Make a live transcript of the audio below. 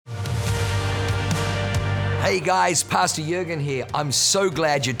Hey guys, Pastor Jurgen here. I'm so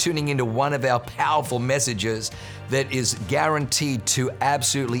glad you're tuning into one of our powerful messages that is guaranteed to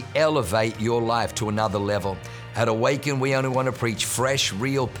absolutely elevate your life to another level. At Awaken, we only want to preach fresh,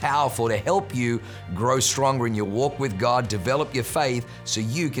 real, powerful to help you grow stronger in your walk with God, develop your faith so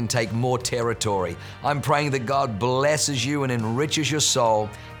you can take more territory. I'm praying that God blesses you and enriches your soul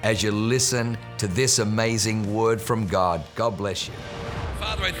as you listen to this amazing word from God. God bless you.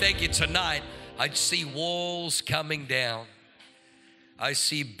 Father, I thank you tonight. I see walls coming down. I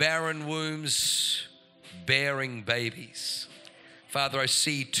see barren wombs bearing babies. Father, I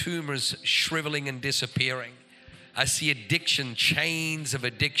see tumors shriveling and disappearing. I see addiction, chains of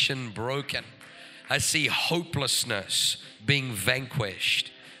addiction broken. I see hopelessness being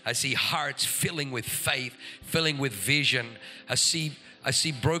vanquished. I see hearts filling with faith, filling with vision. I see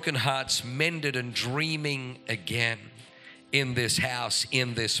broken hearts mended and dreaming again in this house,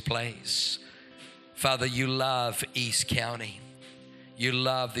 in this place. Father, you love East County. You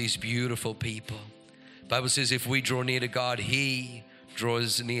love these beautiful people. The Bible says if we draw near to God, He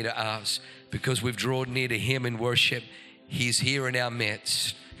draws near to us. Because we've drawn near to Him in worship, He's here in our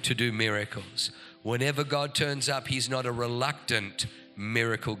midst to do miracles. Whenever God turns up, He's not a reluctant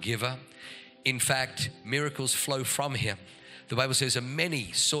miracle giver. In fact, miracles flow from Him. The Bible says, and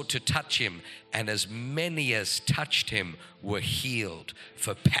many sought to touch Him, and as many as touched Him were healed,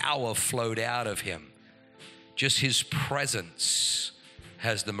 for power flowed out of Him. Just His presence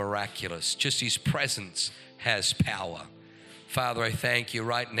has the miraculous. Just His presence has power. Father, I thank you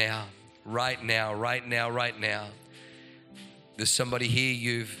right now. Right now. There's somebody here,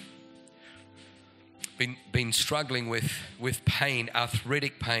 you've been struggling with pain,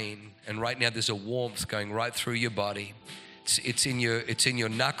 arthritic pain, and right now there's a warmth going right through your body. It's in your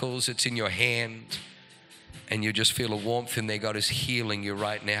knuckles, it's in your hand, and you just feel a warmth in there. God is healing you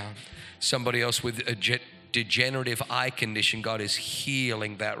right now. Somebody else with a degenerative eye condition, God is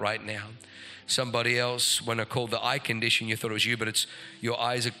healing that right now. Somebody else, when I called the eye condition, you thought it was you, but it's your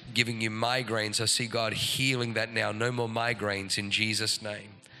eyes are giving you migraines. I see God healing that now. No more migraines in Jesus'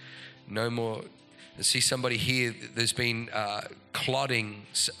 name. No more. I see somebody here, there's been clotting.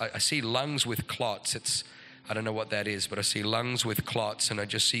 I see lungs with clots. I don't know what that is, but I see lungs with clots, and I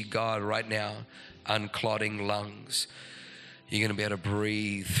just see God right now unclotting lungs. You're going to be able to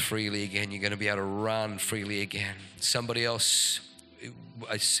breathe freely again. You're going to be able to run freely again. Somebody else,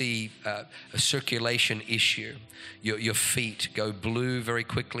 I see a circulation issue. Your feet go blue very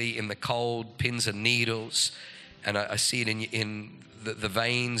quickly in the cold, pins and needles. And I see it in the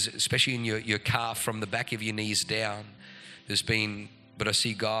veins, especially in your calf from the back of your knees down. But I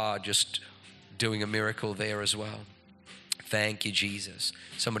see God just doing a miracle there as well. Thank you, Jesus.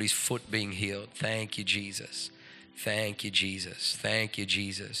 Somebody's foot being healed. Thank you, Jesus. Thank you, Jesus. Thank you,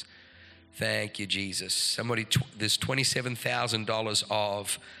 Jesus. Thank you, Jesus. There's $27,000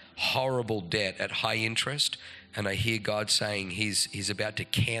 of horrible debt at high interest, and I hear God saying He's about to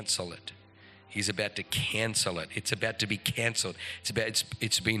cancel it. He's about to cancel it. It's about to be canceled.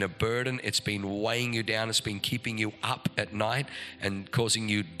 It's been a burden. It's been weighing you down. It's been keeping you up at night and causing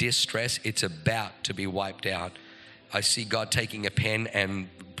you distress. It's about to be wiped out. I see God taking a pen and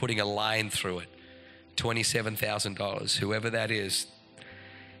putting a line through it. $27,000. Whoever that is,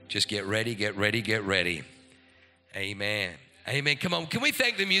 just get ready. Amen. Amen. Come on. Can we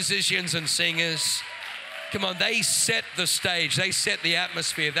thank the musicians and singers? Come on. They set the stage. They set the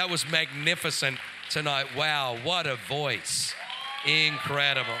atmosphere. That was magnificent tonight. Wow. What a voice.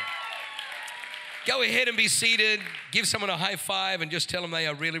 Incredible. Go ahead and be seated. Give someone a high five and just tell them they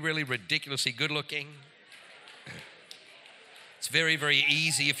are really, really ridiculously good looking. It's very, very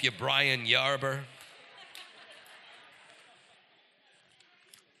easy if you're Brian Yarber.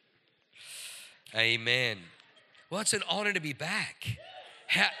 Amen. Well, it's an honor to be back.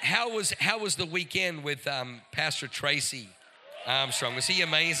 How was the weekend with Pastor Tracy Armstrong? Was he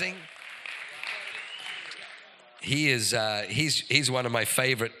amazing? He is. He's one of my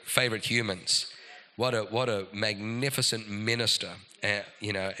favorite humans. What a magnificent minister,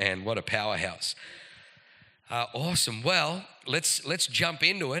 and what a powerhouse. Awesome. Well, let's jump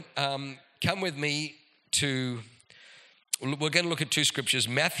into it. Come with me to. We're going to look at two scriptures.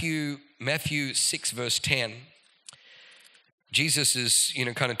 Matthew 6 verse 10. Jesus is,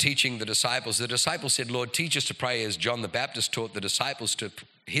 kind of teaching the disciples. The disciples said, Lord, teach us to pray as John the Baptist taught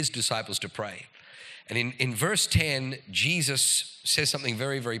his disciples to pray. And in verse 10, Jesus says something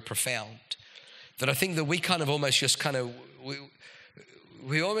very, very profound that I think that we kind of almost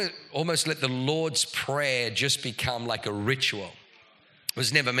we almost let the Lord's Prayer just become like a ritual. It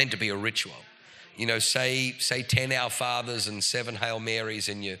was never meant to be a ritual. say 10 Our Fathers and 7 Hail Marys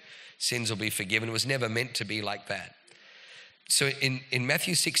and your sins will be forgiven. It was never meant to be like that. So in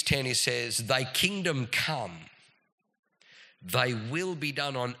Matthew 6:10, he says, thy kingdom come, thy will be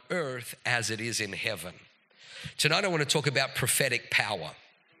done on earth as it is in heaven. Tonight I want to talk about prophetic power.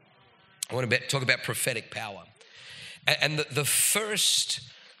 I want to talk about prophetic power. And the first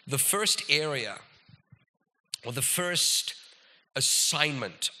area, or the first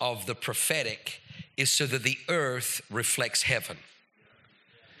assignment of the prophetic is so that the earth reflects heaven.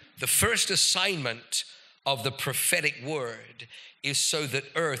 The first assignment of the prophetic word is so that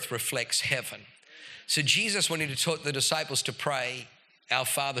earth reflects heaven. So Jesus, when he taught the disciples to pray, Our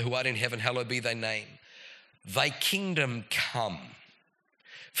Father who art in heaven, hallowed be thy name. Thy kingdom come.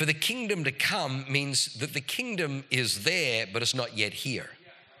 For the kingdom to come means that the kingdom is there, but it's not yet here.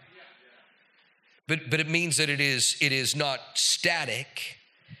 But it means that it is not static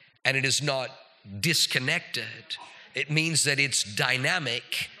and it is not disconnected. It means that it's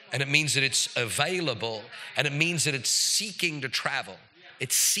dynamic, and it means that it's available, and it means that it's seeking to travel.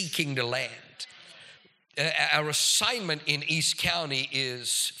 It's seeking to land. Our assignment in East County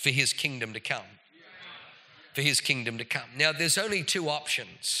is for his kingdom to come. For his kingdom to come. Now, there's only two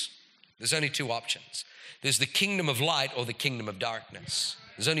options. There's the kingdom of light or the kingdom of darkness.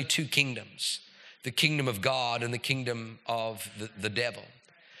 There's only two kingdoms. The kingdom of God and the kingdom of the devil.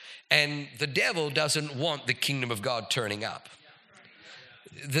 And the devil doesn't want the kingdom of God turning up.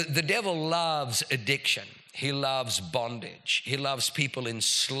 The devil loves addiction. He loves bondage. He loves people in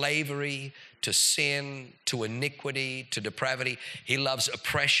slavery to sin, to iniquity, to depravity. He loves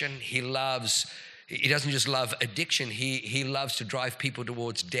oppression. He doesn't just love addiction. He loves to drive people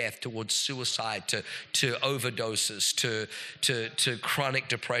towards death, towards suicide, to overdoses, to chronic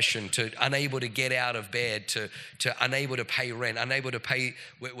depression, to unable to get out of bed, to unable to pay rent, unable to pay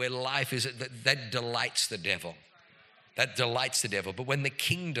where life is. That delights the devil. That delights the devil. But when the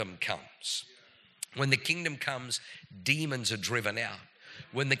kingdom comes, demons are driven out.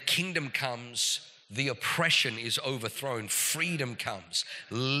 When the kingdom comes, the oppression is overthrown, freedom comes,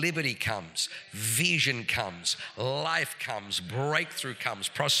 liberty comes, vision comes, life comes, breakthrough comes,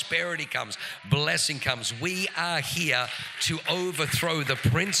 prosperity comes, blessing comes. We are here to overthrow the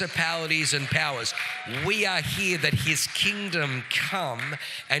principalities and powers. We are here that his kingdom come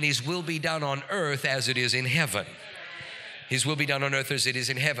and his will be done on earth as it is in heaven. His will be done on earth as it is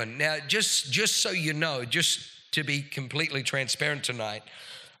in heaven. Now, just so you know, just to be completely transparent tonight,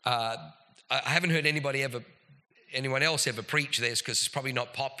 I haven't heard anyone else ever preach this because it's probably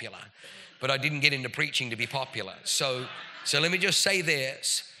not popular, but I didn't get into preaching to be popular. So let me just say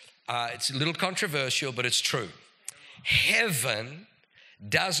this. It's a little controversial, but it's true. Heaven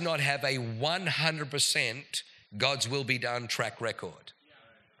does not have a 100% God's will be done track record.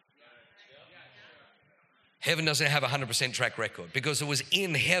 Heaven doesn't have a 100% track record because it was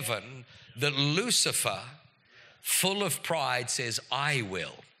in heaven that Lucifer, full of pride, says, I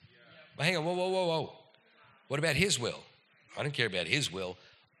will. Well, hang on, whoa. What about his will? I don't care about his will.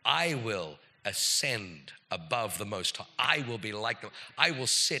 I will ascend above the Most High. I will be like them. I will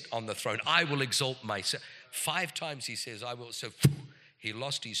sit on the throne. I will exalt myself. 5 times he says, I will. So he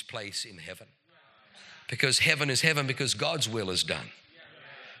lost his place in heaven. Because heaven is heaven because God's will is done.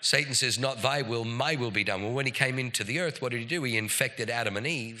 Satan says, not thy will, my will be done. Well, when he came into the earth, what did he do? He infected Adam and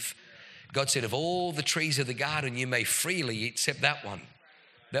Eve. God said, of all the trees of the garden, you may freely eat except that one.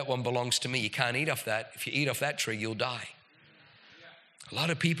 That one belongs to me. You can't eat off that. If you eat off that tree, you'll die. A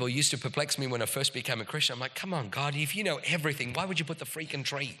lot of people used to perplex me when I first became a Christian. I'm like, come on, God, if you know everything, why would you put the freaking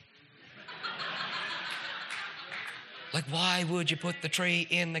tree? Like, why would you put the tree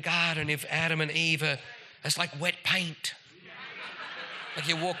in the garden if Adam and Eve are, it's like wet paint. Like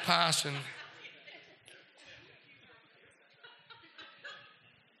you walk past and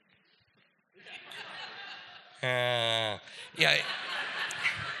yeah.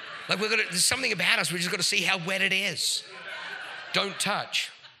 Like there's something about us, we just got to see how wet it is. Don't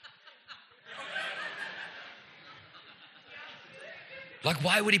touch. Like,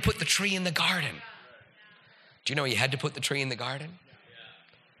 why would he put the tree in the garden? Do you know he had to put the tree in the garden?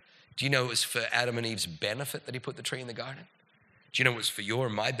 Do you know it was for Adam and Eve's benefit that he put the tree in the garden? Do you know it was for your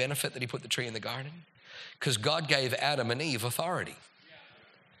and my benefit that he put the tree in the garden? Because God gave Adam and Eve authority.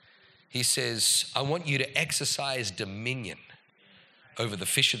 He says, I want you to exercise dominion over the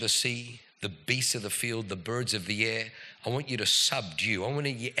fish of the sea, the beasts of the field, the birds of the air. I want you to subdue. I want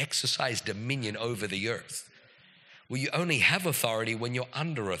you to exercise dominion over the earth. Well, you only have authority when you're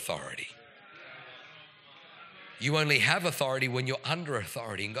under authority. You only have authority when you're under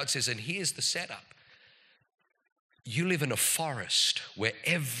authority. And God says, and here's the setup. You live in a forest where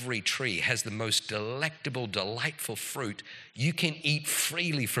every tree has the most delectable, delightful fruit. You can eat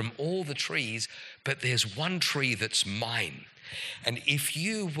freely from all the trees, but there's one tree that's mine. And if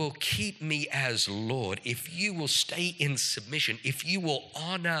you will keep me as Lord, if you will stay in submission, if you will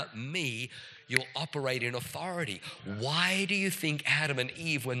honor me, you'll operate in authority. Why do you think Adam and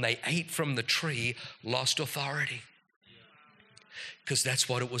Eve, when they ate from the tree, lost authority? Because that's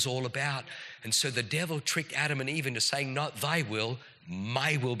what it was all about. And so the devil tricked Adam and Eve into saying, not thy will,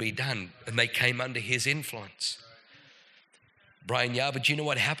 my will be done. And they came under his influence. Brian Yarber, do you know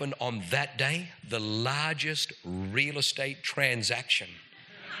what happened on that day? The largest real estate transaction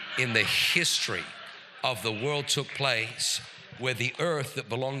in the history of the world took place, where the earth that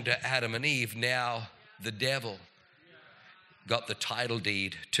belonged to Adam and Eve, now the devil got the title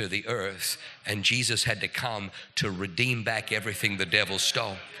deed to the earth, and Jesus had to come to redeem back everything the devil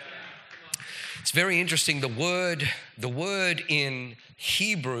stole. It's very interesting. The word in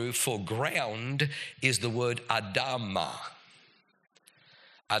Hebrew for ground is the word Adamah.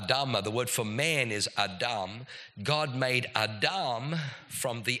 Adamah, the word for man is Adam. God made Adam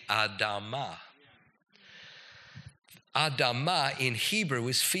from the Adamah. Adamah in Hebrew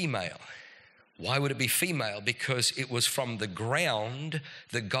is female. Why would it be female? Because it was from the ground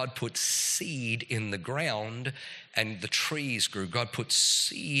that God put seed in the ground and the trees grew. God put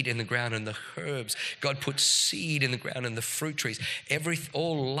seed in the ground and the herbs. God put seed in the ground and the fruit trees.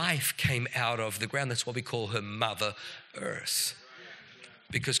 All life came out of the ground. That's why we call her Mother Earth.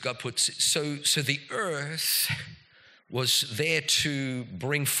 Because God put, so the earth was there to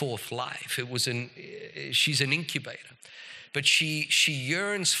bring forth life. She's an incubator. But she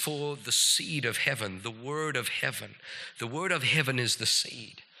yearns for the seed of heaven, the word of heaven. The word of heaven is the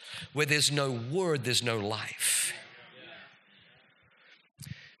seed. Where there's no word, there's no life.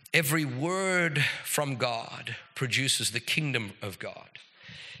 Every word from God produces the kingdom of God.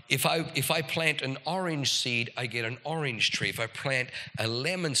 If I plant an orange seed, I get an orange tree. If I plant a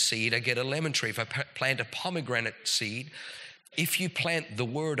lemon seed, I get a lemon tree. If I plant a pomegranate seed, if you plant the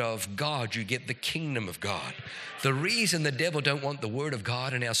word of God, you get the kingdom of God. The reason the devil don't want the word of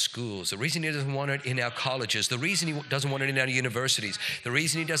God in our schools, the reason he doesn't want it in our colleges, the reason he doesn't want it in our universities, the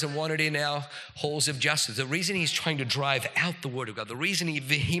reason he doesn't want it in our halls of justice, the reason he's trying to drive out the word of God, the reason he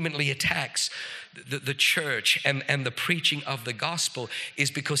vehemently attacks the church and the preaching of the gospel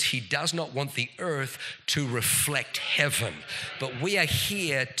is because he does not want the earth to reflect heaven. But we are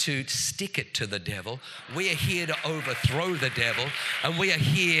here to stick it to the devil. We are here to overthrow the devil. And we are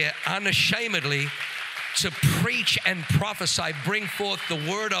here unashamedly to preach and prophesy, bring forth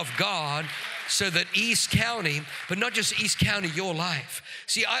the word of God so that East County, but not just East County, your life.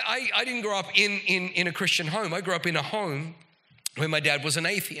 See, I didn't grow up in a Christian home. I grew up in a home where my dad was an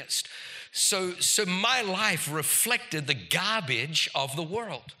atheist. So my life reflected the garbage of the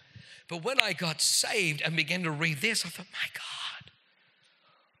world. But when I got saved and began to read this, I thought, my God,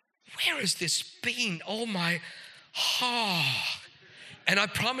 where has this been? Oh my, And I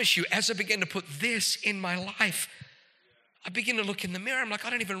promise you, as I began to put this in my life, I began to look in the mirror. I'm like, I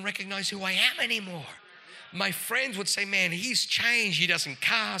don't even recognize who I am anymore. My friends would say, man, he's changed. He doesn't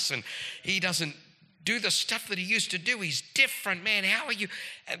cuss and he doesn't do the stuff that he used to do. He's different, man. How are you?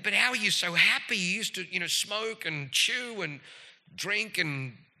 But how are you so happy? You used to, smoke and chew and drink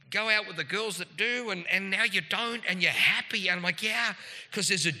and go out with the girls that do, and now you don't, and you're happy. And I'm like, yeah, because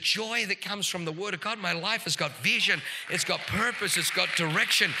there's a joy that comes from the word of God. My life has got vision, it's got purpose, it's got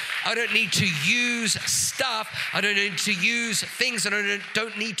direction. I don't need to use stuff. I don't need to use things. I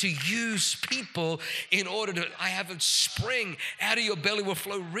don't need to use people in order to, I have a spring. Out of your belly will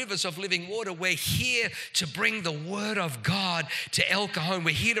flow rivers of living water. We're here to bring the word of God to El Cajon.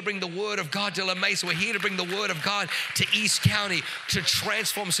 We're here to bring the word of God to La Mesa. We're here to bring the word of God to East County, to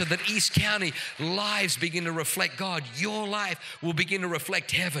transform so that East County lives begin to reflect God. Your life will begin to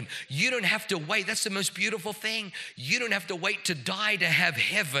reflect heaven. You don't have to wait. That's the most beautiful thing. You don't have to wait to die to have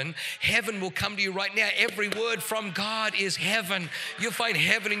heaven. Heaven will come to you right now. Every word from God is heaven. You'll find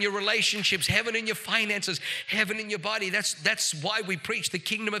heaven in your relationships, heaven in your finances, heaven in your body. That's why we preach the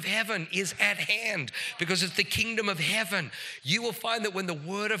kingdom of heaven is at hand, because it's the kingdom of heaven. You will find that when the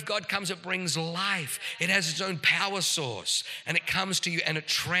word of God comes, it brings life. It has its own power source, and it comes to you and it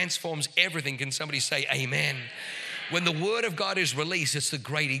transforms everything. Can somebody say amen? When the word of God is released, it's the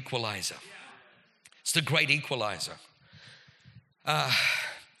great equalizer. It's the great equalizer.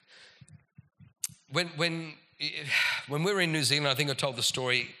 When we were in New Zealand, I think I told the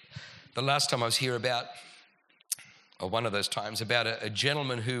story the last time I was here about, or one of those times, about a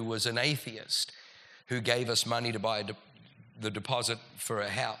gentleman who was an atheist who gave us money to buy the deposit for a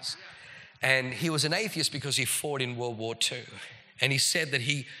house. And he was an atheist because he fought in World War II. And he said that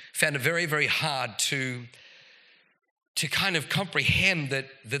he found it very, very hard to kind of comprehend that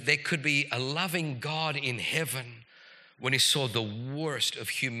there could be a loving God in heaven when he saw the worst of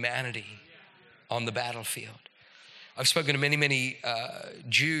humanity on the battlefield. I've spoken to many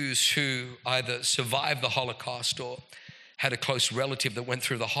Jews who either survived the Holocaust or had a close relative that went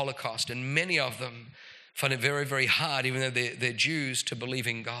through the Holocaust, and many of them find it very, very hard, even though they're Jews, to believe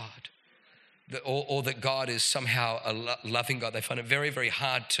in God, or that God is somehow a loving God. They find it very, very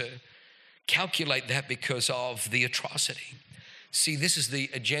hard to calculate that because of the atrocity. See, this is the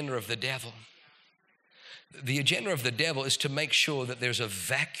agenda of the devil. The agenda of the devil is to make sure that there's a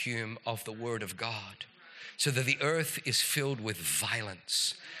vacuum of the Word of God, so that the earth is filled with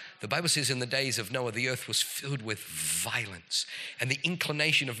violence. The Bible says in the days of Noah, the earth was filled with violence, and the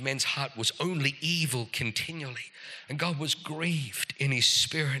inclination of men's heart was only evil continually. And God was grieved in his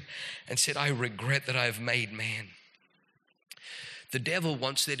spirit and said, I regret that I have made man. The devil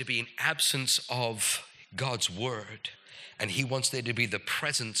wants there to be an absence of God's word, and he wants there to be the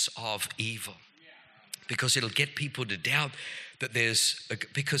presence of evil, because it'll get people to doubt that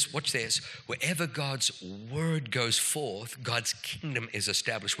because watch this, wherever God's word goes forth, God's kingdom is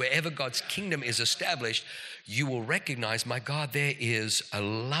established. Wherever God's kingdom is established, you will recognize, my God, there is a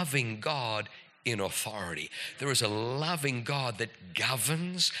loving God in authority. There is a loving God that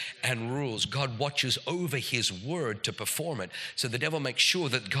governs and rules. God watches over his word to perform it. So the devil makes sure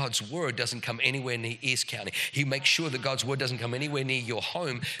that God's word doesn't come anywhere near East County. He makes sure that God's word doesn't come anywhere near your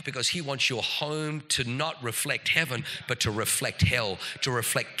home, because he wants your home to not reflect heaven, but to reflect hell, to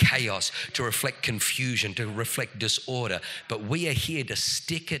reflect chaos, to reflect confusion, to reflect disorder. But we are here to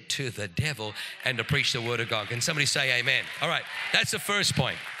stick it to the devil and to preach the word of God. Can somebody say amen? All right, that's the first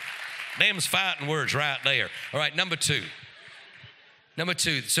point. Them's fighting words right there. All right, number two.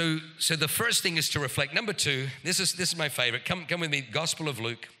 So the first thing is to reflect. Number two, this is my favorite. Come with me, Gospel of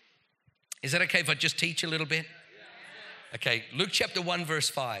Luke. Is that okay if I just teach a little bit? Okay, Luke chapter 1, verse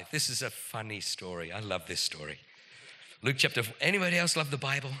 5. This is a funny story. I love this story. Luke chapter 4. Anybody else love the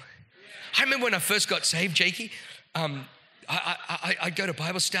Bible? I remember when I first got saved, Jakey, I'd go to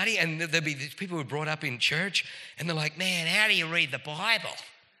Bible study, and there'd be these people who were brought up in church, and they're like, man, how do you read the Bible?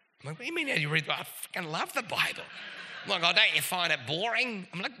 I'm like, what do you mean how do you read the Bible? I fucking love the Bible. I'm like, oh, don't you find it boring?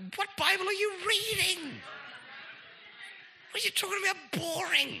 I'm like, what Bible are you reading? What are you talking about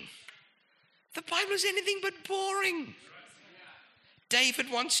boring? The Bible is anything but boring.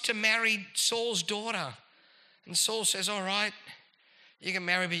 David wants to marry Saul's daughter. And Saul says, all right, you can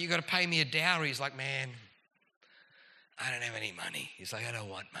marry, but you got to pay me a dowry. He's like, man, I don't have any money. He's like, I don't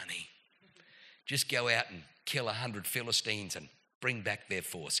want money. Just go out and kill 100 Philistines and bring back their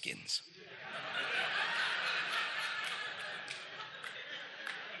foreskins.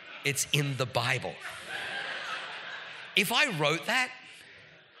 It's in the Bible. If I wrote that,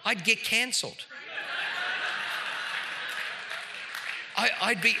 I'd get canceled.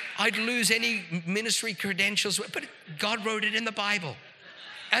 I'd lose any ministry credentials, but God wrote it in the Bible.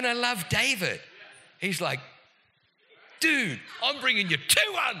 And I love David. He's like, dude, I'm bringing you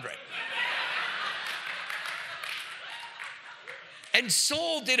 200. And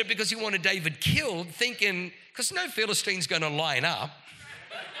Saul did it because he wanted David killed, thinking, because no Philistine's going to line up.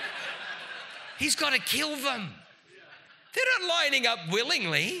 He's got to kill them. They're not lining up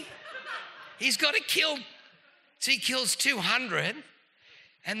willingly. He's got to kill. So he kills 200.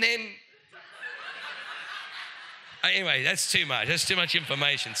 And then, anyway, that's too much. That's too much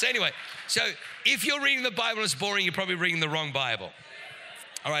information. So anyway, so if you're reading the Bible and it's boring, you're probably reading the wrong Bible.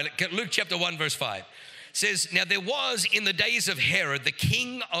 All right, Luke chapter 1, verse 5. Says, now there was in the days of Herod, the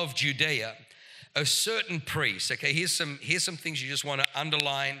king of Judea, a certain priest. Okay, here's some things you just want to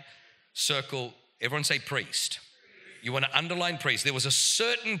underline, circle. Everyone say priest. You want to underline priest. There was a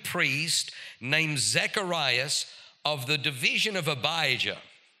certain priest named Zacharias of the division of Abijah.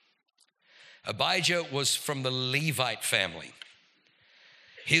 Abijah was from the Levite family.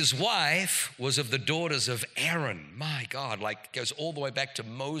 His wife was of the daughters of Aaron. My God, like goes all the way back to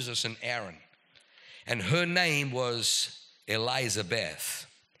Moses and Aaron. And her name was Elizabeth.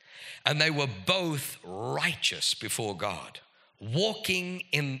 And they were both righteous before God, walking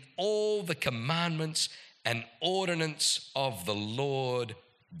in all the commandments and ordinance of the Lord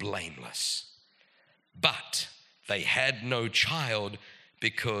blameless. But they had no child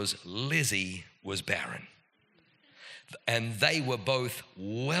because Lizzie was barren. And they were both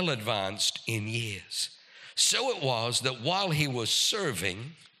well advanced in years. So it was that while he was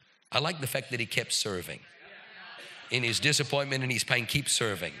serving, I like the fact that he kept serving. In his disappointment and his pain, keep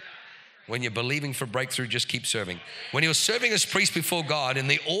serving. When you're believing for breakthrough, just keep serving. When he was serving as priest before God in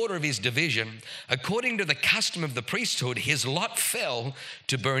the order of his division, according to the custom of the priesthood, his lot fell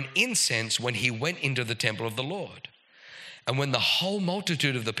to burn incense when he went into the temple of the Lord. And when the whole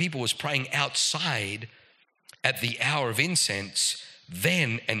multitude of the people was praying outside at the hour of incense,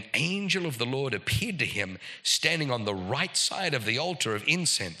 then an angel of the Lord appeared to him standing on the right side of the altar of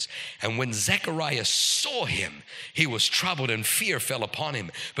incense. And when Zechariah saw him, he was troubled and fear fell upon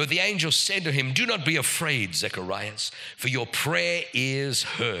him. But the angel said to him, "Do not be afraid, Zacharias, for your prayer is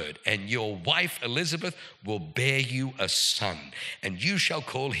heard, and your wife Elizabeth will bear you a son, and you shall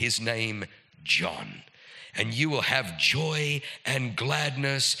call his name John. And you will have joy and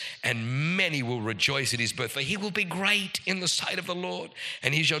gladness, and many will rejoice at his birth. For he will be great in the sight of the Lord,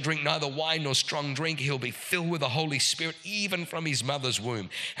 and he shall drink neither wine nor strong drink. He'll be filled with the Holy Spirit, even from his mother's womb.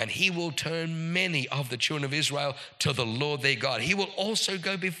 And he will turn many of the children of Israel to the Lord their God. He will also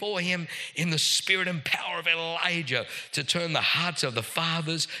go before him in the spirit and power of Elijah, to turn the hearts of the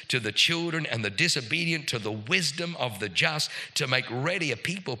fathers to the children, and the disobedient to the wisdom of the just, to make ready a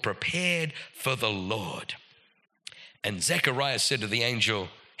people prepared for the Lord." And Zechariah said to the angel,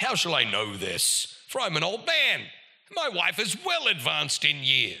 "How shall I know this? For I'm an old man. My wife is well advanced in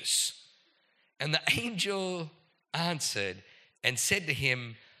years." And the angel answered and said to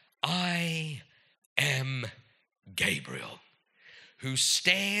him, "I am Gabriel, who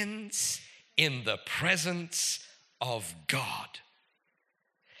stands in the presence of God.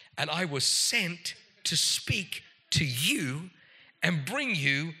 And I was sent to speak to you and bring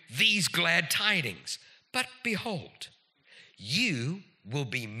you these glad tidings. But behold, you will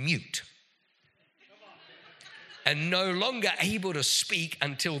be mute and no longer able to speak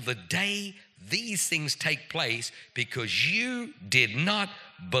until the day these things take place, because you did not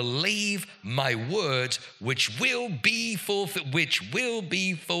believe my words, which will be fulfilled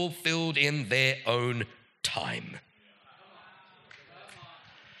in their own time."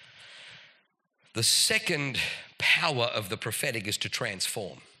 The second power of the prophetic is to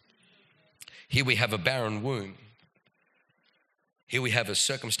transform. Here we have a barren womb. Here we have a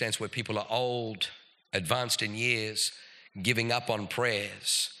circumstance where people are old, advanced in years, giving up on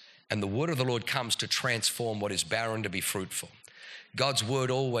prayers. And the word of the Lord comes to transform what is barren to be fruitful. God's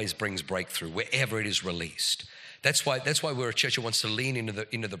word always brings breakthrough wherever it is released. That's why we're a church that wants to lean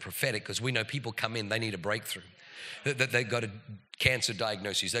into the prophetic, because we know people come in, they need a breakthrough. They've got a cancer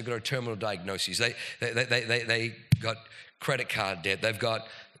diagnosis, they've got a terminal diagnosis, they got credit card debt, they've got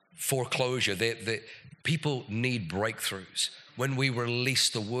foreclosure. People need breakthroughs. When we release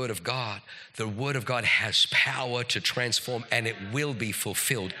the word of God has power to transform, and it will be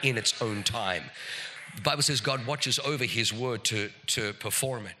fulfilled in its own time. The Bible says God watches over his word to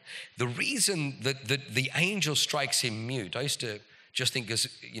perform it. The reason that the angel strikes him mute, I used to just think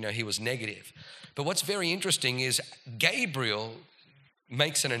he was negative. But what's very interesting is Gabriel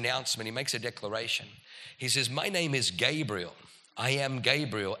makes an announcement. He makes a declaration. He says, "My name is Gabriel. I am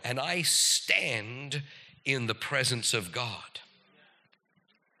Gabriel, and I stand in the presence of God."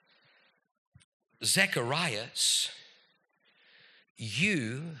 Zacharias,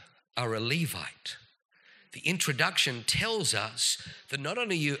 you are a Levite. The introduction tells us that not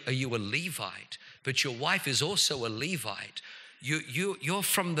only are you a Levite, but your wife is also a Levite. You're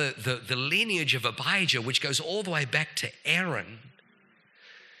from the lineage of Abijah, which goes all the way back to Aaron.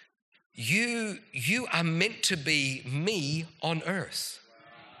 You are meant to be me on earth.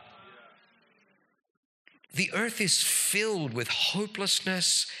 The earth is filled with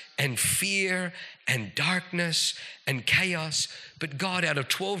hopelessness and fear and darkness and chaos. But God, out of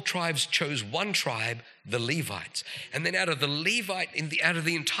 12 tribes, chose one tribe, the Levites. And then out of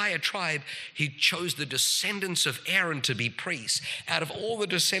the entire tribe, he chose the descendants of Aaron to be priests. Out of all the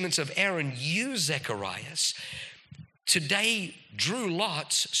descendants of Aaron, you, Zacharias, today drew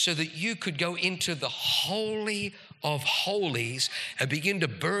lots so that you could go into the Holy of Holies and begin to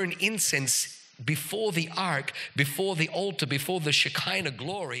burn incense before the ark, before the altar, before the Shekinah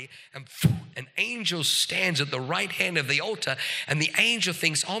glory. And an angel stands at the right hand of the altar, and the angel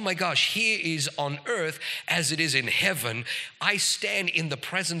thinks, "Oh my gosh, here is on earth as it is in heaven. I stand in the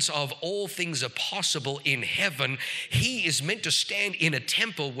presence of all things are possible in heaven." He is meant to stand in a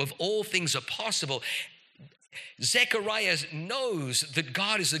temple with all things are possible. Zechariah knows that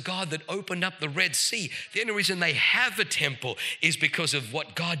God is the God that opened up the Red Sea. The only reason they have a temple is because of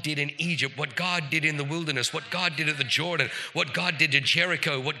what God did in Egypt, what God did in the wilderness, what God did at the Jordan, what God did to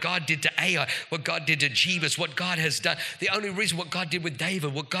Jericho, what God did to Ai, what God did to Jebus, what God has done. The only reason what God did with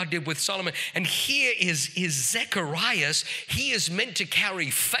David, what God did with Solomon. And here is Zechariah. He is meant to carry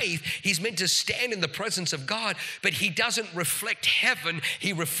faith. He's meant to stand in the presence of God, but he doesn't reflect heaven.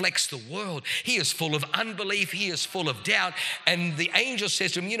 He reflects the world. He is full of unbelief. He is full of doubt. And the angel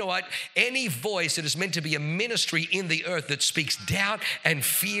says to him, you know what? Any voice that is meant to be a ministry in the earth that speaks doubt and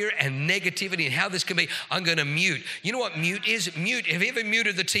fear and negativity and how this can be, I'm going to mute. You know what mute is? Mute. Have you ever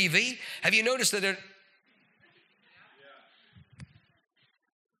muted the TV? Have you noticed that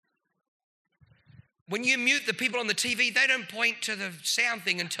when you mute the people on the TV, they don't point to the sound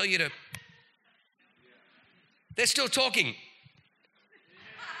thing and tell you to. They're still talking.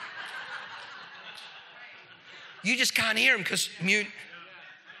 You just can't hear them because mute.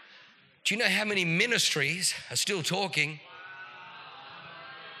 Do you know how many ministries are still talking?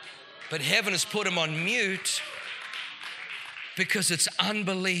 But heaven has put them on mute because it's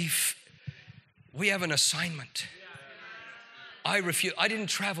unbelief. We have an assignment. I refuse. I didn't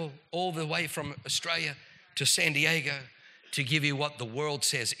travel all the way from Australia to San Diego to give you what the world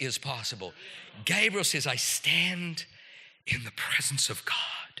says is possible. Gabriel says, I stand in the presence of God.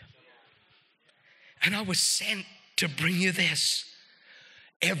 And I was sent to bring you this.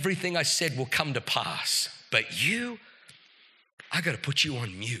 Everything I said will come to pass. But you, I got to put you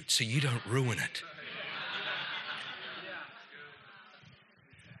on mute so you don't ruin it.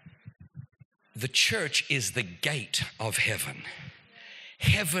 The church is the gate of heaven.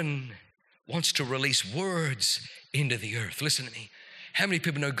 Heaven wants to release words into the earth. Listen to me. How many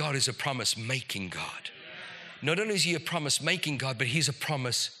people know God is a promise-making God? Not only is he a promise-making God, but he's a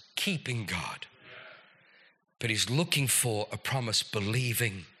promise-keeping God. But he's looking for a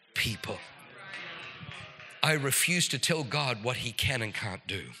promise-believing people. I refuse to tell God what he can and can't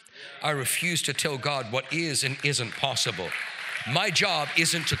do. I refuse to tell God what is and isn't possible. My job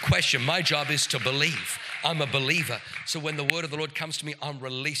isn't to question. My job is to believe. I'm a believer. So when the word of the Lord comes to me, I'm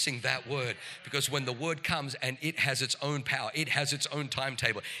releasing that word. Because when the word comes and it has its own power, it has its own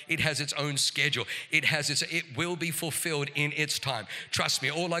timetable, it has its own schedule, it will be fulfilled in its time. Trust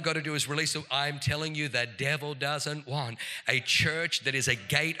me, all I got to do is release it. I'm telling you, the devil doesn't want a church that is a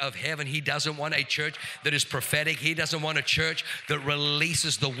gate of heaven. He doesn't want a church that is prophetic. He doesn't want a church that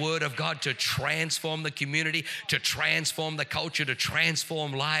releases the word of God to transform the community, to transform the culture, to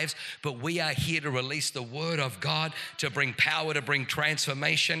transform lives. But we are here to release the word of God to bring power, to bring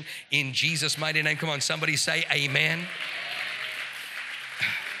transformation in Jesus' mighty name. Come on, somebody say amen.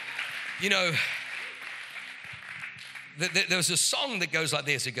 You know, there's a song that goes like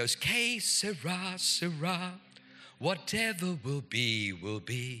this. It goes, Que sera, sera, whatever will be, will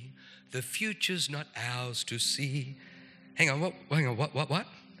be. The future's not ours to see. Hang on, what?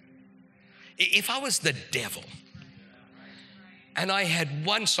 If I was the devil, and I had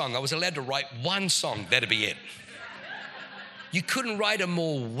one song, I was allowed to write one song, that'd be it. You couldn't write a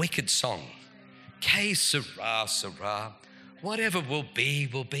more wicked song. Que sera, sera, whatever will be,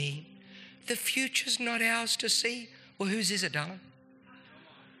 will be. The future's not ours to see. Well, whose is it, darling?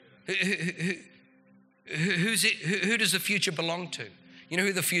 Who's it? Who does the future belong to? You know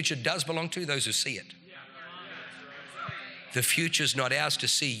who the future does belong to? Those who see it. The future's not ours to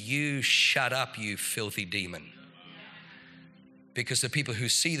see. You shut up, you filthy demon. Because the people who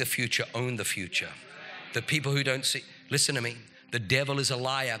see the future own the future. The people who don't see, listen to me, the devil is a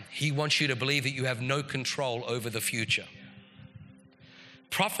liar. He wants you to believe that you have no control over the future.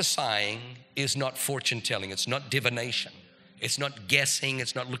 Prophesying is not fortune telling. It's not divination. It's not guessing.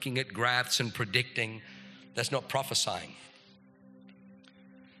 It's not looking at graphs and predicting. That's not prophesying.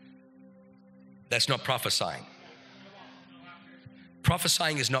 That's not prophesying.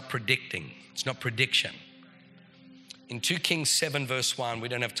 Prophesying is not predicting. It's not prediction. In 2 Kings 7 verse 1, we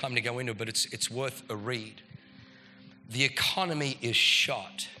don't have time to go into it, but it's worth a read. The economy is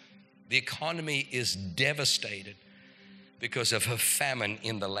shot. The economy is devastated because of a famine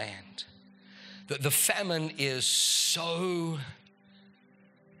in the land. The famine is so,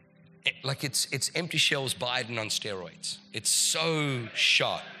 like it's empty shells Biden on steroids. It's so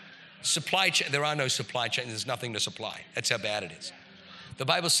shot. Supply chain, there are no supply chains. There's nothing to supply. That's how bad it is. The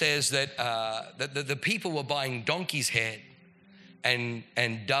Bible says that the people were buying donkey's head and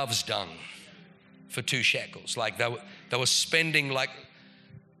dove's dung for 2 shekels. Like they were spending like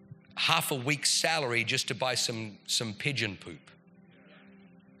half a week's salary just to buy some pigeon poop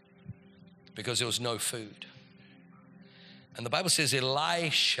because there was no food. And the Bible says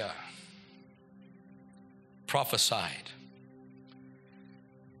Elisha prophesied.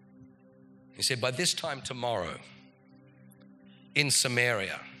 He said, by this time tomorrow, in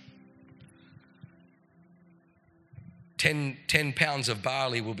Samaria, 10 pounds of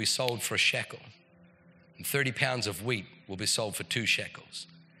barley will be sold for a shekel, and 30 pounds of wheat will be sold for 2 shekels.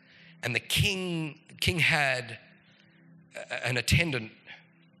 And the king had an attendant.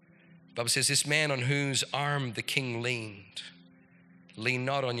 The Bible says, this man on whose arm the king leaned, lean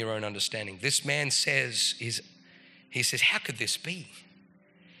not on your own understanding. This man says, he says, how could this be?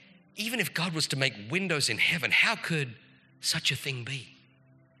 Even if God was to make windows in heaven, how could such a thing be?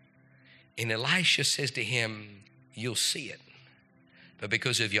 And Elisha says to him, you'll see it, but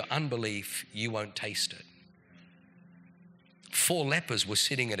because of your unbelief, you won't taste it. 4 lepers were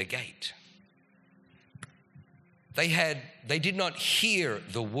sitting at a gate. They did not hear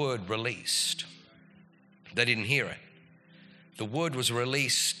the word released. They didn't hear it. The word was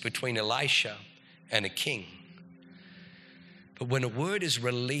released between Elisha and a king. But when a word is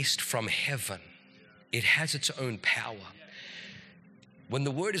released from heaven, it has its own power. When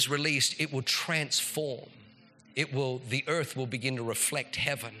the word is released, it will transform. The earth will begin to reflect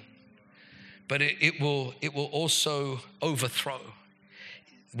heaven, but it will also overthrow.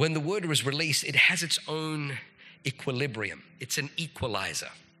 When the word is released, it has its own equilibrium. It's an equalizer.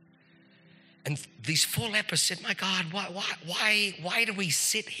 And these 4 lepers said, my God, why do we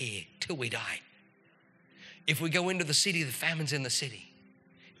sit here till we die? If we go into the city, the famine's in the city.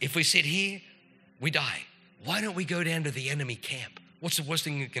 If we sit here, we die. Why don't we go down to the enemy camp? What's the worst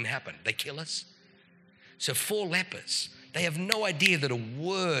thing that can happen? They kill us? So 4 lepers, they have no idea that a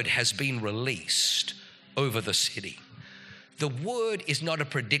word has been released over the city. The word is not a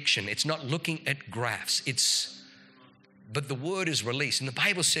prediction. It's not looking at graphs. But the word is released. And the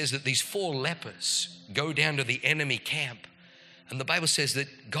Bible says that these 4 lepers go down to the enemy camp. And the Bible says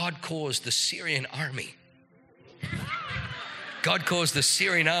that God caused the Syrian army. God caused the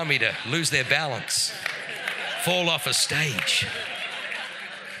Syrian army to lose their balance, fall off a stage.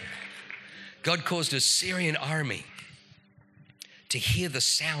 God caused a Syrian army to hear the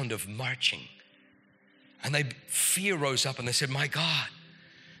sound of marching. And fear rose up and they said, my God,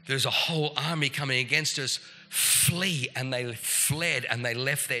 there's a whole army coming against us. Flee. And they fled and they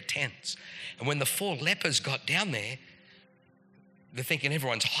left their tents. And when the 4 lepers got down there, they're thinking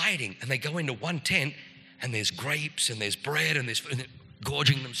everyone's hiding. And they go into one tent and there's grapes and there's bread and they're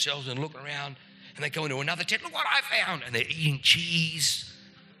gorging themselves and looking around. And they go into another tent, look what I found. And they're eating cheese.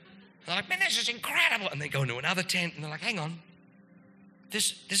 And they're like, man, this is incredible. And they go into another tent and they're like, hang on,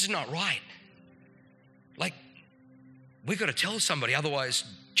 this is not right. Like, we've got to tell somebody, otherwise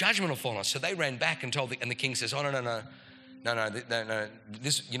judgment will fall on us. So they ran back and told and the king says, oh, no.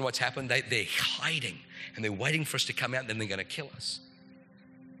 This, you know what's happened? They're hiding and they're waiting for us to come out and then they're going to kill us.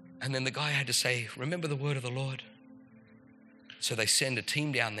 And then the guy had to say, remember the word of the Lord. So they send a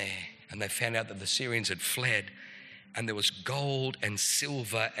team down there and they found out that the Syrians had fled and there was gold and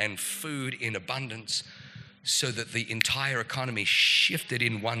silver and food in abundance so that the entire economy shifted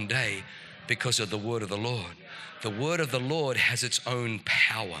in one day because of the word of the Lord. The word of the Lord has its own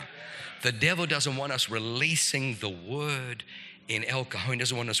power. The devil doesn't want us releasing the word in El Cajon. He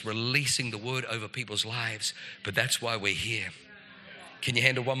doesn't want us releasing the word over people's lives, but that's why we're here. Can you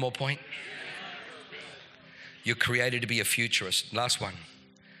handle one more point? You're created to be a futurist. Last one.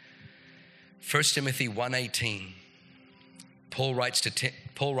 1 Timothy 1:18. Paul writes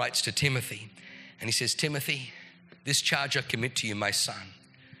to Timothy, and he says, Timothy, this charge I commit to you, my son,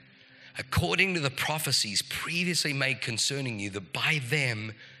 according to the prophecies previously made concerning you, that by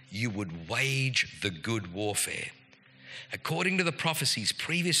them you would wage the good warfare. According to the prophecies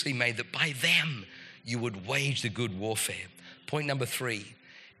previously made, that by them you would wage the good warfare. Point number 3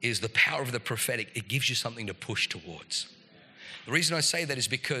 is the power of the prophetic. It gives you something to push towards. The reason I say that is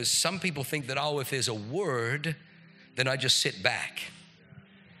because some people think that, if there's a word, then I just sit back.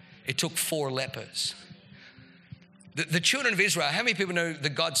 It took 4 lepers. The children of Israel, how many people know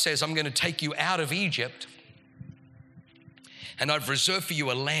that God says, I'm going to take you out of Egypt and I've reserved for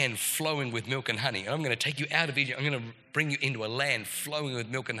you a land flowing with milk and honey. And I'm going to take you out of Egypt. I'm going to bring you into a land flowing with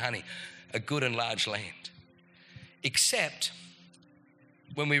milk and honey, a good and large land. Except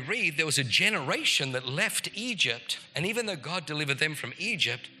when we read, there was a generation that left Egypt, and even though God delivered them from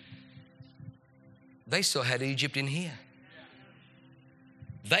Egypt, they still had Egypt in here.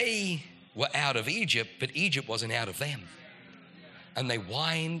 They were out of Egypt, but Egypt wasn't out of them. And they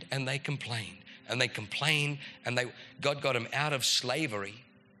whined and they complained and they complained and God got them out of slavery,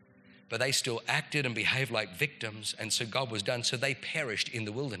 but they still acted and behaved like victims. And so God was done. So they perished in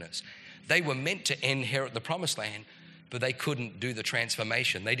the wilderness. They were meant to inherit the promised land, but they couldn't do the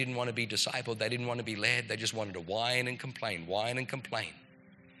transformation. They didn't want to be discipled. They didn't want to be led. They just wanted to whine and complain.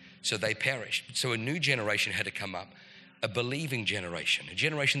 So they perished. So a new generation had to come up, a believing generation, a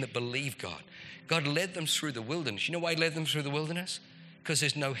generation that believed God. God led them through the wilderness. You know why he led them through the wilderness? Because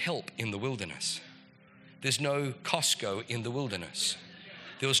there's no help in the wilderness. There's no Costco in the wilderness.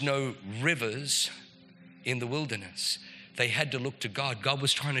 There was no rivers in the wilderness. They had to look to God. God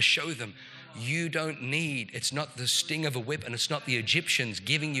was trying to show them, you don't need, it's not the sting of a whip, and it's not the Egyptians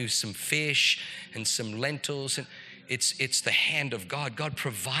giving you some fish and some lentils. And it's the hand of God. God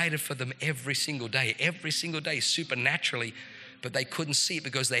provided for them every single day supernaturally, but they couldn't see it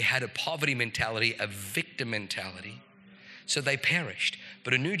because they had a poverty mentality, a victim mentality. So they perished.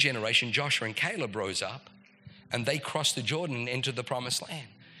 But a new generation, Joshua and Caleb, rose up and they crossed the Jordan and entered the promised land.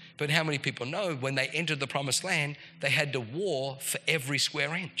 But how many people know when they entered the promised land, they had to war for every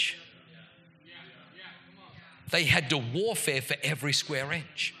square inch? They had to warfare for every square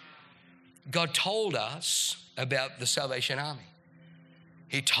inch. God told us about the Salvation Army.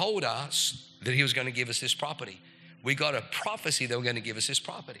 He told us that he was going to give us this property. We got a prophecy they were going to give us this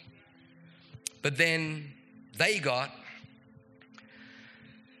property. But then they got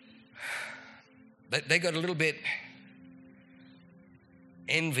a little bit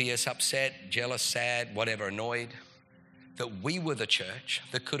envious, upset, jealous, sad, whatever, annoyed that we were the church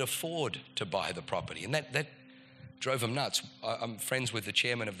that could afford to buy the property. And that drove them nuts. I'm friends with the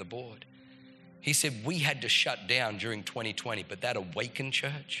chairman of the board. He said we had to shut down during 2020, but that Awaken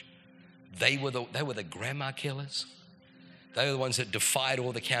church, they were the grandma killers. They were the ones that defied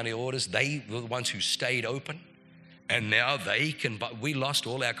all the county orders. They were the ones who stayed open. And now they can buy. We lost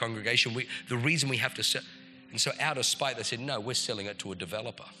all our congregation. The reason we have to sell. And so out of spite, they said, no, we're selling it to a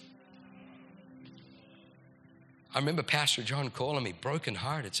developer. I remember Pastor John calling me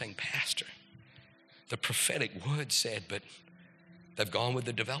brokenhearted saying, Pastor, the prophetic word said, but they've gone with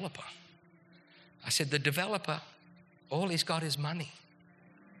the developer. I said, the developer, all he's got is money.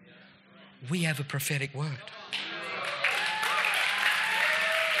 We have a prophetic word.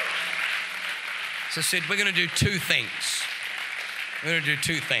 So I said, we're going to do two things.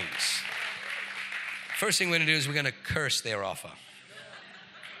 First thing we're going to do is we're going to curse their offer.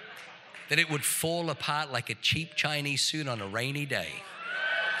 That it would fall apart like a cheap Chinese suit on a rainy day.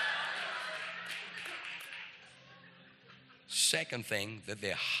 Second thing, that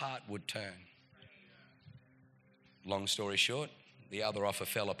their heart would turn. Long story short, the other offer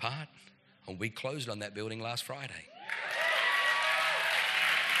fell apart and we closed on that building last Friday.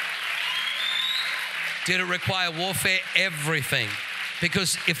 Did it require warfare? Everything.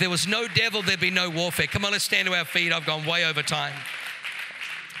 Because if there was no devil, there'd be no warfare. Come on, let's stand to our feet. I've gone way over time.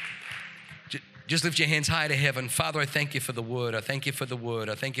 Just lift your hands high to heaven. Father, I thank you for the word. I thank you for the word.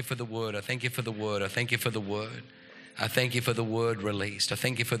 I thank you for the word. I thank you for the word. I thank you for the word. I thank you for the word released. I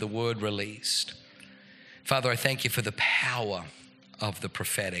thank you for the word released. Father, I thank you for the power of the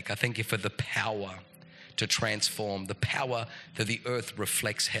prophetic. I thank you for the power to transform, the power that the earth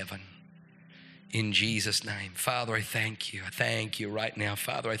reflects heaven. In Jesus' name. Father, I thank you. I thank you right now.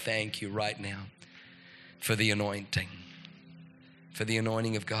 Father, I thank you right now for the anointing. For the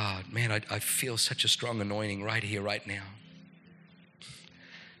anointing of God. Man, I feel such a strong anointing right here, right now.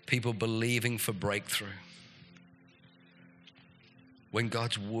 People believing for breakthrough. When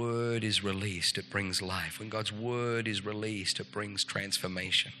God's word is released, it brings life. When God's word is released, it brings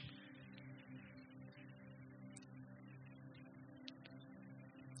transformation.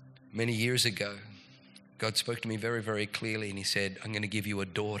 Many years ago, God spoke to me very, very clearly, and he said, I'm going to give you a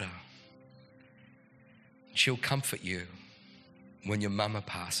daughter. She'll comfort you when your mama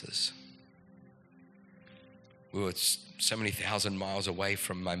passes. We were so many thousand miles away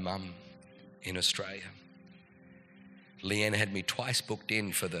from my mum in Australia. Leanne had me twice booked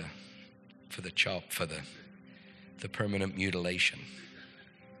in for the permanent mutilation.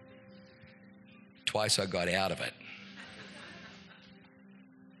 Twice I got out of it.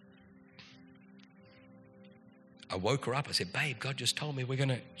 I woke her up. I said, babe, God just told me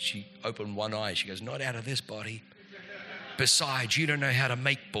she opened one eye. She goes, not out of this body. Besides, you don't know how to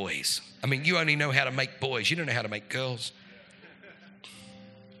make boys. I mean, you only know how to make boys. You don't know how to make girls.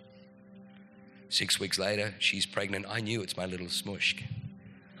 6 weeks later, she's pregnant. I knew it's my little smushki,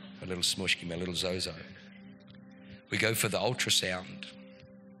 my little Zozo. We go for the ultrasound.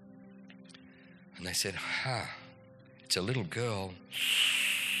 And they said, it's a little girl.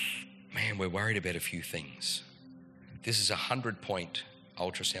 Man, we're worried about a few things. This is a 100-point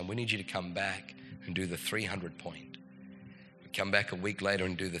ultrasound. We need you to come back and do the 300-point. We come back a week later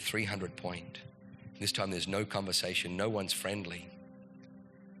and do the 300-point. This time there's no conversation. No one's friendly.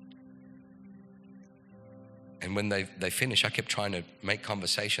 And when they finished, I kept trying to make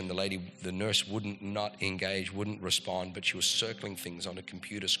conversation. The nurse wouldn't not engage, wouldn't respond, but she was circling things on a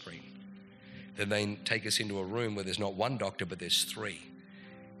computer screen. Then they take us into a room where there's not one doctor, but there's three.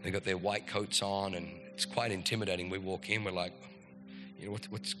 They got their white coats on, and it's quite intimidating. We walk in, we're like, you know,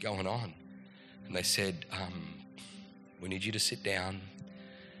 what's going on? And they said, we need you to sit down.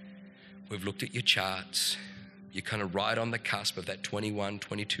 We've looked at your charts. You're kind of right on the cusp of that 21,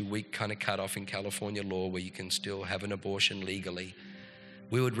 22-week kind of cutoff in California law where you can still have an abortion legally.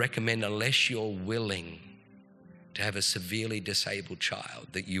 We would recommend, unless you're willing to have a severely disabled child,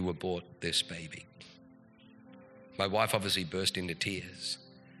 that you abort this baby. My wife obviously burst into tears.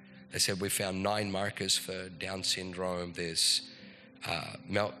 They said, we found 9 markers for Down syndrome. There's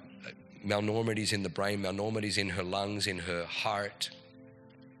malnormities in the brain, malnormities in her lungs, in her heart.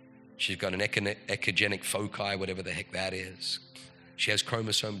 She's got an echogenic foci, whatever the heck that is. She has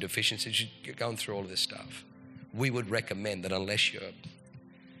chromosome deficiency. She's going through all of this stuff. We would recommend that unless you're...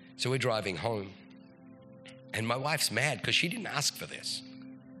 So we're driving home, and my wife's mad because she didn't ask for this.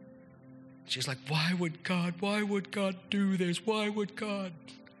 She's like, why would God do this? Why would God?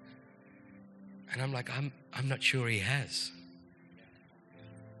 And I'm like, I'm not sure he has.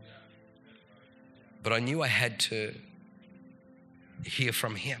 But I knew I had to hear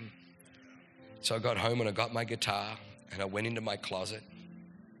from him. So I got home and I got my guitar and I went into my closet,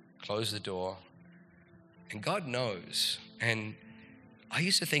 closed the door, and God knows. And I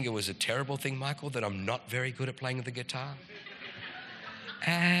used to think it was a terrible thing, Michael, that I'm not very good at playing the guitar.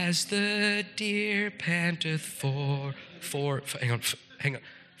 As the deer panteth for hang on,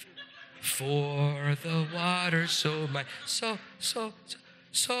 for the water, so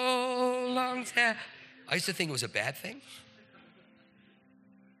long. I used to think it was a bad thing.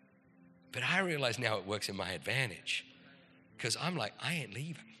 But I realize now it works in my advantage, because I'm like, I ain't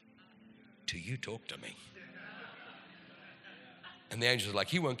leaving till you talk to me. And the angel's like,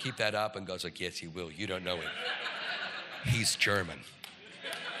 he won't keep that up. And God's like, yes, he will. You don't know him. He's German.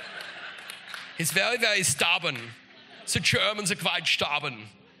 He's very, very stubborn. The Germans are quite stubborn.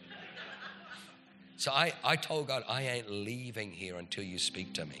 So I told God, I ain't leaving here until you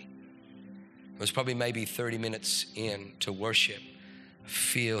speak to me. It was probably maybe 30 minutes in to worship.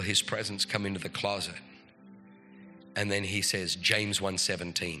 Feel his presence come into the closet. And then he says, James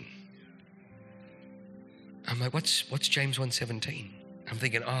 1:17. I'm like, what's James 1:17? I'm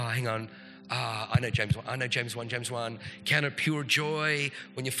thinking, oh, hang on. I know James 1. I know James 1. Count it pure joy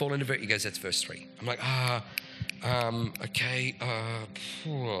when you fall into it. He goes, that's verse 3. I'm like, okay.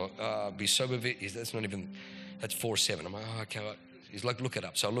 Be sober. That's not even, that's 4:7. I'm like, oh, okay. He's like, look it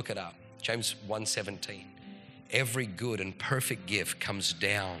up. So I look it up. James 1:17. Every good and perfect gift comes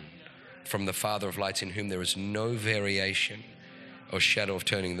down from the Father of lights, in whom there is no variation or shadow of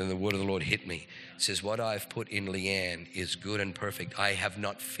turning. Then the word of the Lord hit me. It says, what I've put in Leanne is good and perfect. I have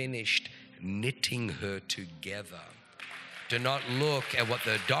not finished knitting her together. Do not look at what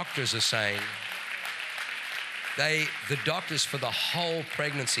the doctors are saying. The doctors for the whole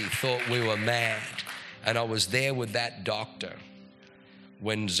pregnancy thought we were mad. And I was there with that doctor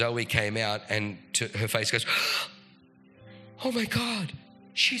when Zoe came out, and her face goes, oh my God,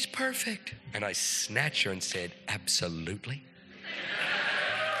 she's perfect. And I snatched her and said, absolutely.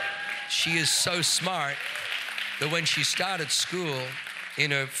 She is so smart that when she started school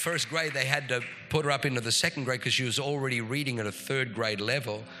in her first grade, they had to put her up into the second grade because she was already reading at a third grade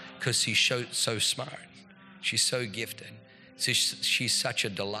level because she's so smart. She's so gifted. She's such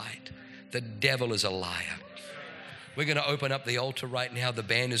a delight. The devil is a liar. We're going to open up the altar right now. The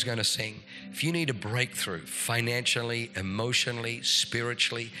band is going to sing. If you need a breakthrough financially, emotionally,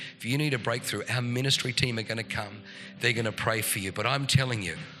 spiritually, if you need a breakthrough, our ministry team are going to come. They're going to pray for you. But I'm telling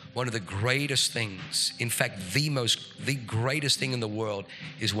you, one of the greatest things, in fact, the greatest thing in the world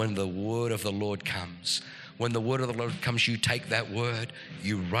is when the word of the Lord comes. When the word of the Lord comes, you take that word,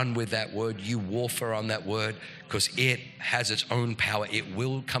 you run with that word, you warfare on that word, because it has its own power. It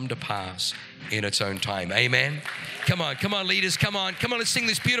will come to pass in its own time. Amen. Come on, leaders. Come on, let's sing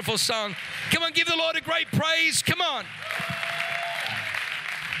this beautiful song. Come on, give the Lord a great praise. Come on.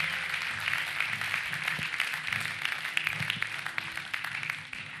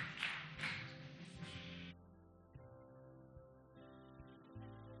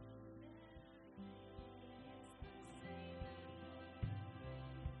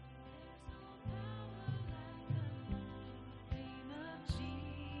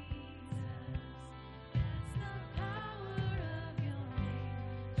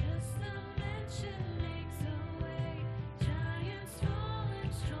 Just a mention makes a way.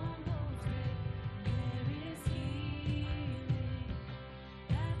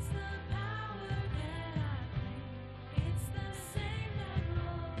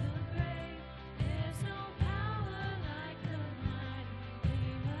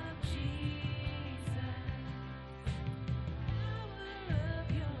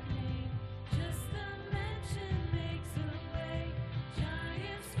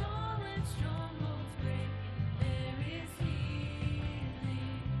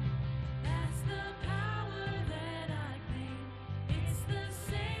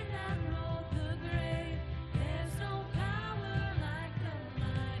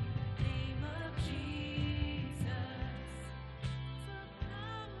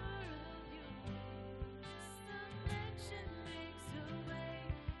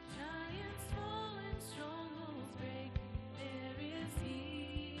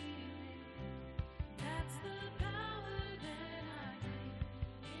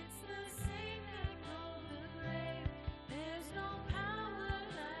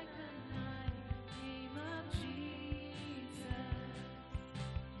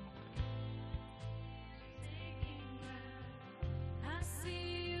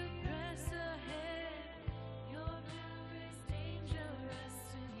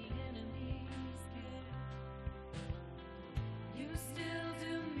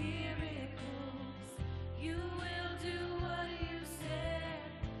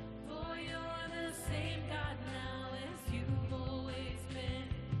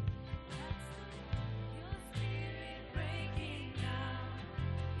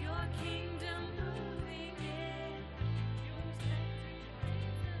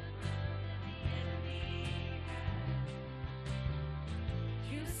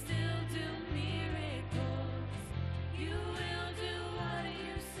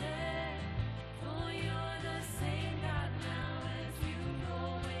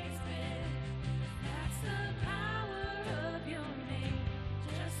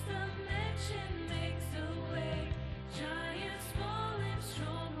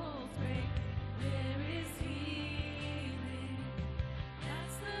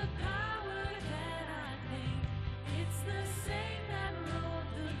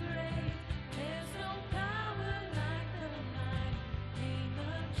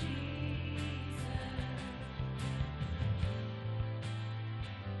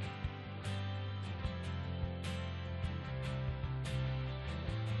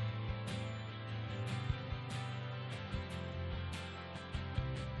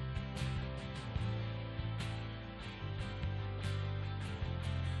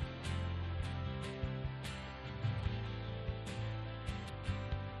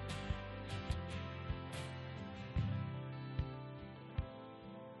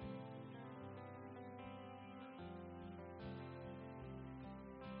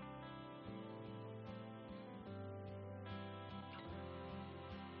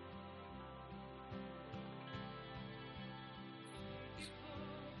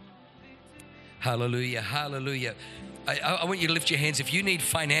 Hallelujah, hallelujah. I want you to lift your hands. If you need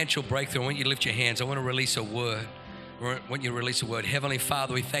financial breakthrough, I want you to lift your hands. I want to release a word. I want you to release a word. Heavenly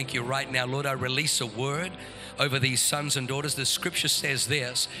Father, we thank you right now. Lord, I release a word over these sons and daughters. The scripture says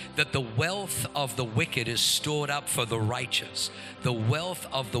this, that the wealth of the wicked is stored up for the righteous. The wealth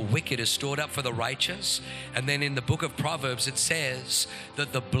of the wicked is stored up for the righteous. And then in the book of Proverbs, it says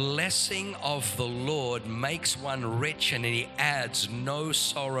that the blessing of the Lord makes one rich and he adds no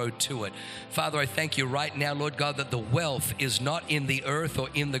sorrow to it. Father, I thank you right now, Lord God, that the wealth is not in the earth or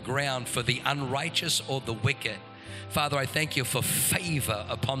in the ground for the unrighteous or the wicked. Father, I thank you for favor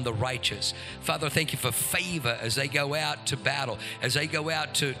upon the righteous. Father, I thank you for favor as they go out to battle, as they go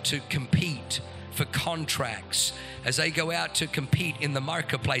out to compete for contracts, as they go out to compete in the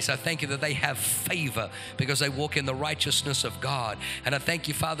marketplace. I thank you that they have favor because they walk in the righteousness of God. And I thank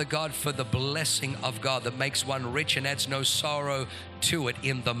you, Father God, for the blessing of God that makes one rich and adds no sorrow to it,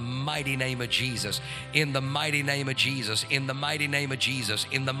 in the mighty name of Jesus, in the mighty name of Jesus, in the mighty name of Jesus,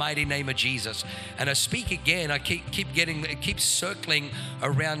 in the mighty name of Jesus. And I speak again, I keep circling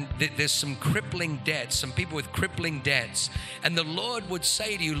around. There's some crippling debts, some people with crippling debts. And the Lord would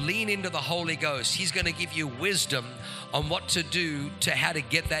say to you, lean into the Holy Ghost. He's going to give you wisdom on what to do, to how to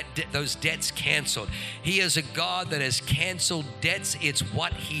get those debts canceled. He is a God that has canceled debts. It's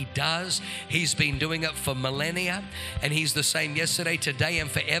what he does. He's been doing it for millennia, and he's the same yesterday, today,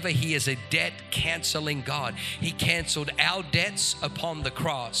 and forever. He is a debt canceling God. He canceled our debts upon the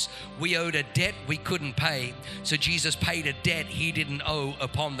cross. We owed a debt we couldn't pay, so Jesus paid a debt he didn't owe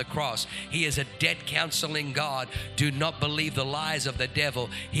upon the cross. He is a debt canceling God. Do not believe the lies of the devil.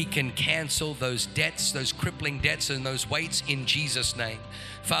 He can cancel those debts, those crippling debts and those weights in Jesus' name.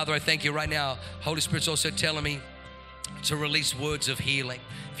 Father, I thank you right now. Holy Spirit's also telling me to release words of healing.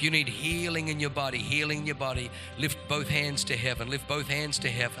 If you need healing in your body, lift both hands to heaven. Lift both hands to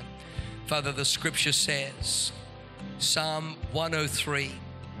heaven. Father, the scripture says, Psalm 103,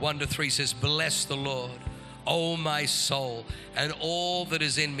 1-3 says, bless the Lord, O my soul, and all that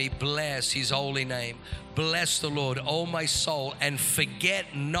is in me, bless his holy name. Bless the Lord, O my soul, and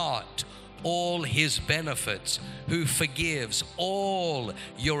forget not all his benefits, who forgives all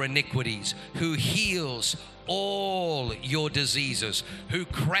your iniquities, who heals all your diseases, who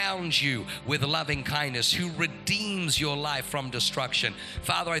crowns you with loving kindness, who redeems your life from destruction.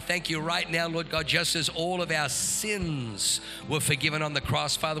 Father, I thank you right now, Lord God, just as all of our sins were forgiven on the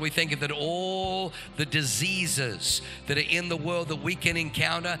cross. Father, we thank you that all the diseases that are in the world that we can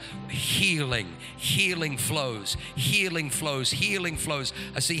encounter, healing flows.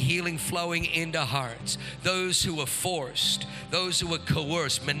 I see healing flowing into hearts. Those who are forced, those who are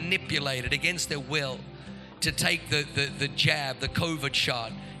coerced, manipulated against their will to take the jab, the COVID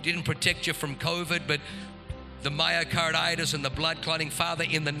shot. Didn't protect you from COVID, but the myocarditis and the blood clotting. Father,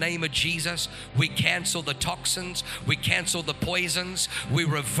 in the name of Jesus, we cancel the toxins, we cancel the poisons, we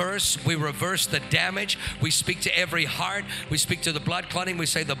reverse the damage. We speak to every heart, we speak to the blood clotting, we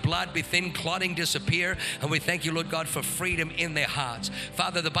say the blood be thin, clotting disappear, and we thank you, Lord God, for freedom in their hearts.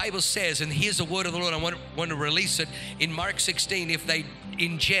 Father, the Bible says, and here's the word of the Lord, I want to release it in Mark 16, if they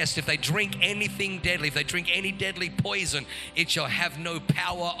ingest, if they drink anything deadly, if they drink any deadly poison, it shall have no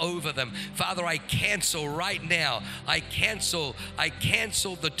power over them. Father, I cancel right now. I cancel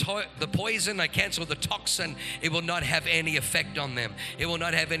the poison. I cancel the toxin. It will not have any effect on them. It will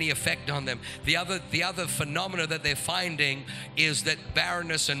not have any effect on them. The other phenomena that they're finding is that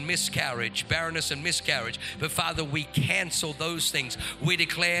barrenness and miscarriage. But Father, we cancel those things. We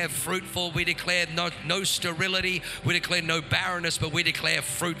declare fruitful. We declare no sterility. We declare no barrenness, but we declare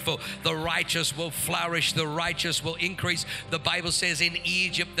fruitful. The righteous will flourish. The righteous will increase. The Bible says in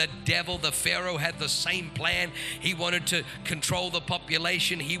Egypt, the devil, the Pharaoh, had the same plan. He wanted to control the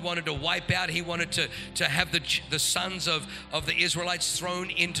population. He wanted to wipe out. He wanted to have the sons of the Israelites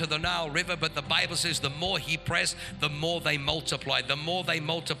thrown into the Nile River. But the Bible says the more he pressed, the more they multiplied.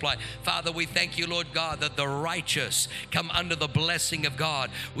 Father, we thank you, Lord God, that the righteous come under the blessing of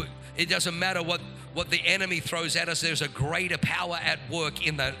God. It doesn't matter what the enemy throws at us. There's a greater power at work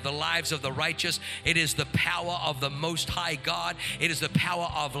in the lives of the righteous. It is the power of the Most High God. It is the power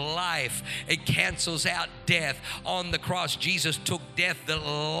of life. It cancels out death. On the cross, Jesus took death that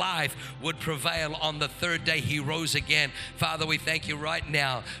life would prevail. On the third day, he rose again. Father, we thank you right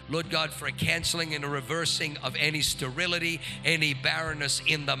now, Lord God, for a canceling and a reversing of any sterility, any barrenness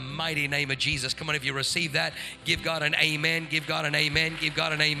in the mighty name of Jesus. Come on, if you receive that, give God an amen, give God an amen, give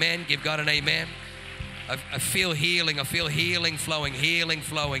God an amen, give God an amen. I feel healing. I feel healing flowing.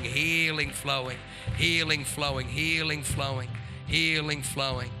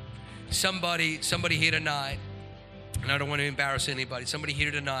 Somebody here tonight, and I don't want to embarrass anybody, somebody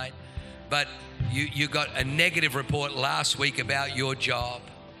here tonight, but you got a negative report last week about your job.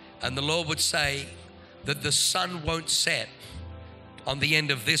 And the Lord would say that the sun won't set on the end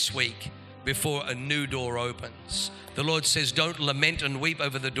of this week before a new door opens. The Lord says, don't lament and weep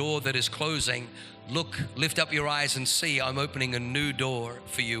over the door that is closing. Look, lift up your eyes and see, I'm opening a new door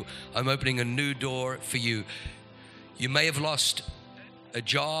for you. I'm opening a new door for you. You may have lost a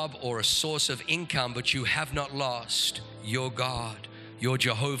job or a source of income, but you have not lost your God, your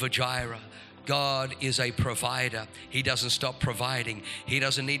Jehovah Jireh. God is a provider. He doesn't stop providing. He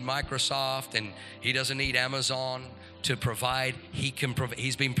doesn't need Microsoft and he doesn't need Amazon to provide.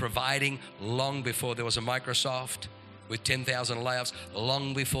 He's been providing long before there was a Microsoft with 10,000 layoffs,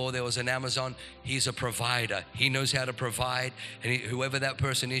 long before there was an Amazon. He's a provider. He knows how to provide. And whoever that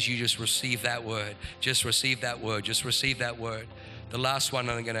person is, you just receive that word. Just receive that word. Just receive that word. The last one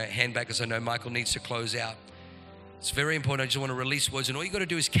I'm going to hand back because I know Michael needs to close out. It's very important. I just want to release words, and all you got to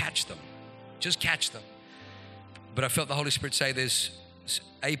do is catch them. Just catch them. But I felt the Holy Spirit say there's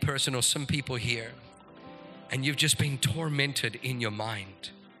a person or some people here, and you've just been tormented in your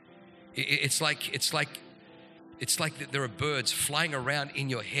mind. It's like there are birds flying around in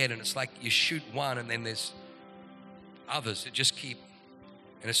your head, and it's like you shoot one, and then there's others that just keep,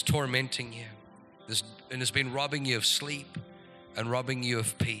 and it's tormenting you. And it's been robbing you of sleep and robbing you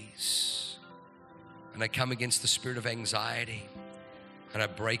of peace. And I come against the spirit of anxiety, and I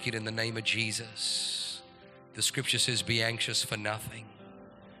break it in the name of Jesus. The scripture says, be anxious for nothing,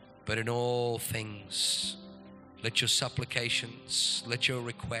 but in all things, let your supplications, let your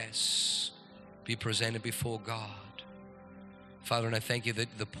requests be presented before God. Father, and I thank you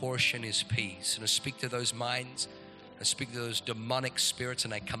that the portion is peace. And I speak to those minds, I speak to those demonic spirits,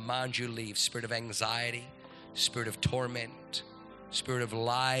 and I command you leave. Spirit of anxiety, spirit of torment, spirit of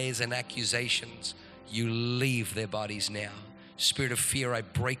lies and accusations, you leave their bodies now. Spirit of fear, I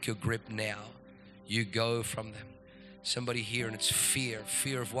break your grip now. You go from them. Somebody here, and it's fear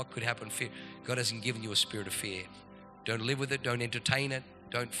of what could happen. Fear. God hasn't given you a spirit of fear. Don't live with it. Don't entertain it.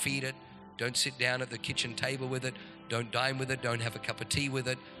 Don't feed it. Don't sit down at the kitchen table with it. Don't dine with it. Don't have a cup of tea with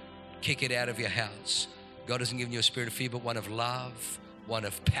it. Kick it out of your house. God hasn't given you a spirit of fear, but one of love, one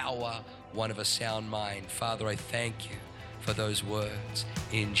of power, one of a sound mind. Father, I thank you for those words.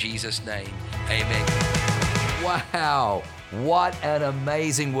 In Jesus' name, amen. Wow, what an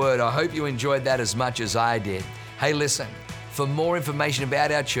amazing word. I hope you enjoyed that as much as I did. Hey, listen, for more information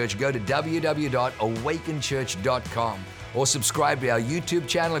about our church, go to www.awakenchurch.com or subscribe to our YouTube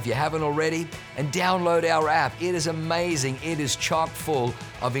channel if you haven't already, and download our app. It is amazing. It is chock full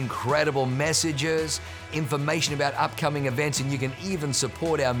of incredible messages, information about upcoming events, and you can even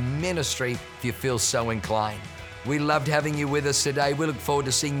support our ministry if you feel so inclined. We loved having you with us today. We look forward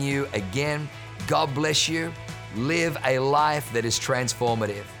to seeing you again. God bless you. Live a life that is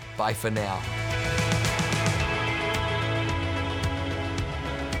transformative. Bye for now.